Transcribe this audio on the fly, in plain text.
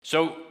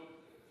So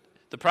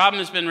the problem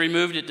has been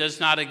removed. It does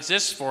not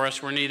exist for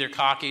us. We're neither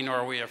cocky nor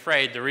are we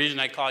afraid. The reason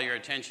I call your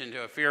attention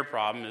to a fear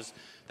problem is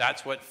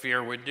that's what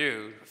fear would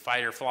do,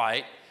 fight or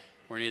flight.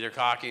 We're neither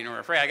cocky nor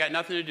afraid. I got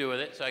nothing to do with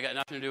it, so I got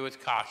nothing to do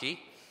with cocky.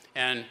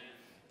 And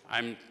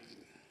I'm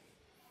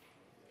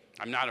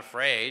not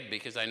afraid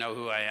because I know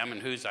who I am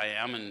and whose I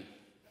am, and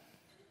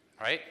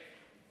right?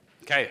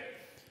 Okay,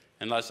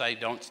 unless I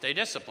don't stay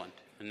disciplined,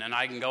 and then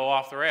I can go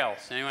off the rails.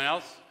 Anyone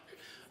else?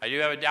 I do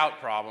have a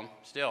doubt problem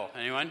still.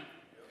 Anyone?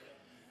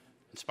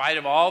 In spite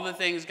of all the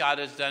things God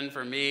has done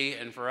for me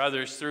and for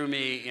others through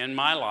me in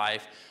my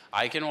life,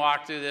 I can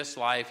walk through this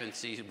life and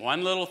see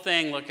one little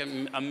thing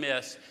looking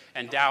amiss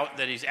and doubt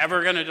that he's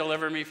ever going to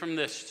deliver me from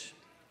this.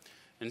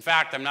 In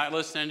fact, I'm not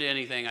listening to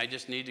anything. I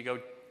just need to go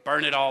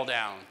burn it all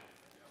down.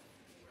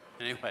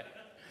 Anyway,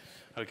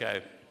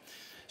 okay.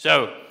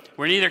 So,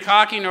 we're neither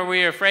cocky nor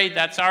we are afraid.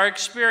 That's our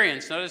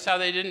experience. Notice how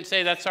they didn't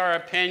say that's our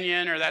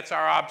opinion or that's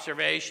our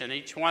observation.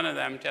 Each one of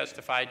them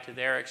testified to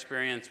their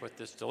experience with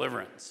this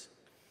deliverance.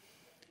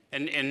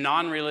 In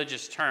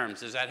non-religious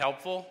terms, is that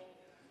helpful?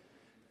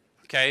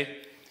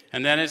 Okay.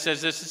 And then it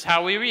says this is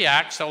how we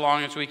react so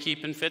long as we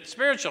keep in fit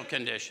spiritual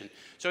condition.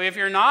 So if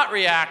you're not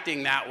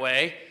reacting that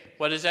way,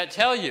 what does that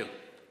tell you?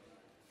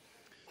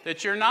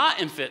 That you're not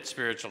in fit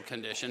spiritual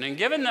condition. And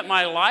given that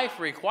my life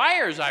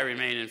requires I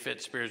remain in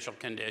fit spiritual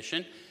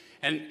condition,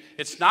 and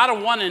it's not a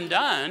one and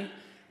done,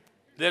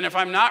 then if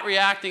I'm not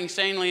reacting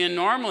sanely and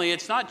normally,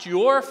 it's not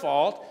your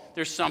fault.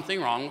 There's something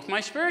wrong with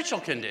my spiritual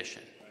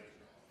condition.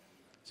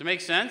 Does it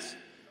make sense?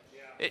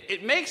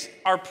 It makes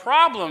our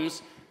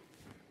problems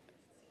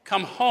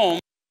come home.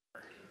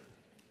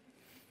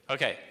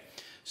 Okay,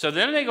 so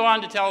then they go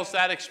on to tell us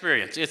that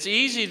experience. It's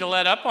easy to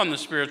let up on the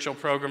spiritual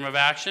program of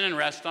action and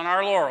rest on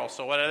our laurels.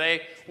 So what are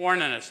they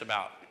warning us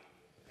about?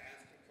 Past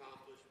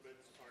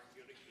accomplishments aren't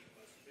going to keep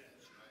us fit.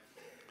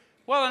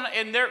 Well,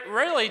 and they're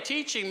really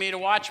teaching me to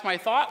watch my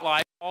thought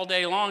life all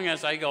day long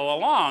as I go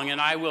along, and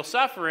I will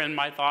suffer in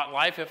my thought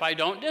life if I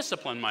don't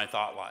discipline my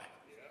thought life.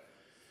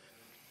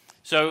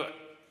 So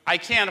I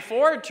can't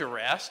afford to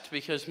rest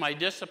because my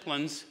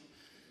disciplines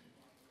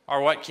are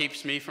what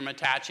keeps me from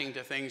attaching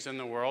to things in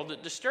the world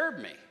that disturb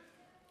me.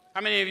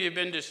 How many of you have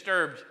been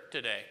disturbed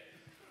today?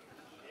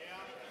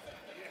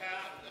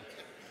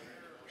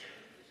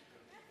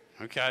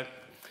 Okay.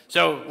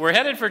 So we're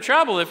headed for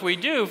trouble if we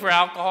do, for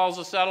alcohol's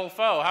a subtle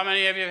foe. How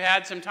many of you have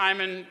had some time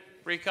in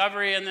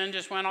recovery and then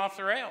just went off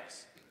the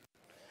rails?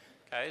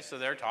 Okay, so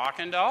they're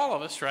talking to all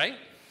of us, right?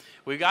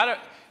 We got to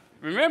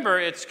remember,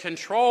 it's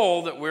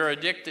control that we're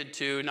addicted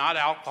to, not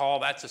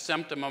alcohol. That's a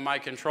symptom of my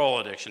control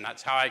addiction.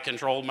 That's how I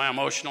controlled my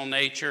emotional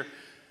nature.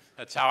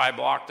 That's how I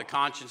blocked the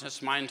consciousness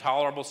of my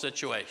intolerable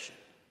situation.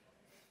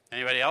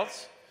 Anybody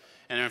else?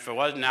 And if it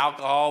wasn't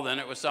alcohol, then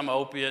it was some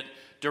opiate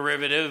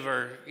derivative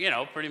or,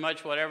 pretty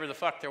much whatever the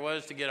fuck there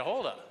was to get a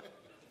hold of.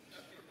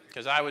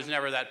 Because I was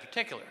never that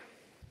particular.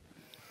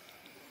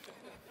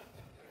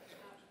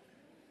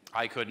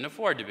 I couldn't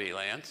afford to be,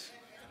 Lance.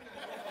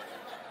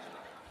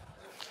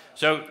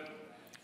 So